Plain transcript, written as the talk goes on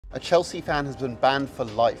A Chelsea fan has been banned for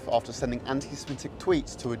life after sending anti-Semitic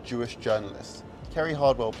tweets to a Jewish journalist. Kerry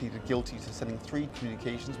Hardwell pleaded guilty to sending 3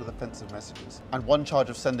 communications with offensive messages, and 1 charge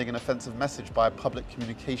of sending an offensive message by a public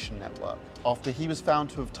communication network, after he was found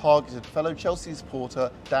to have targeted fellow Chelsea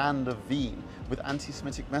supporter Dan Levene with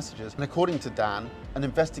anti-Semitic messages. And according to Dan, an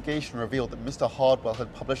investigation revealed that Mr. Hardwell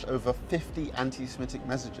had published over 50 anti-Semitic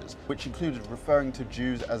messages, which included referring to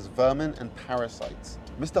Jews as vermin and parasites.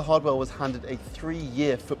 Mr. Hardwell was handed a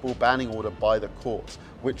 3-year football banning order by the courts,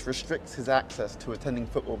 which restricts his access to attending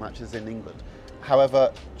football matches in England.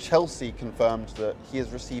 However, Chelsea confirmed that he has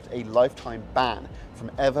received a lifetime ban from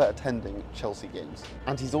ever attending Chelsea games.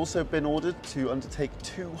 And he's also been ordered to undertake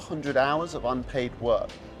 200 hours of unpaid work.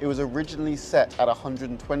 It was originally set at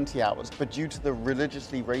 120 hours, but due to the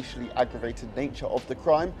religiously, racially aggravated nature of the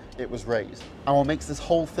crime, it was raised. And what makes this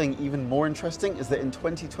whole thing even more interesting is that in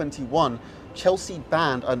 2021, Chelsea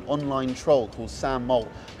banned an online troll called Sam Mole,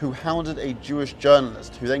 who hounded a Jewish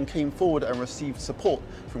journalist who then came forward and received support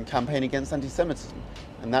from Campaign Against Antisemitism.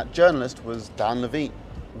 And that journalist was Dan Levene.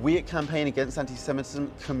 We at Campaign Against Antisemitism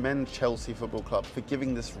commend Chelsea Football Club for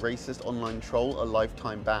giving this racist online troll a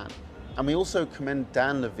lifetime ban. And we also commend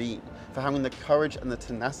Dan Levene for having the courage and the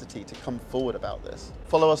tenacity to come forward about this.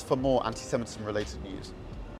 Follow us for more anti-Semitism related news.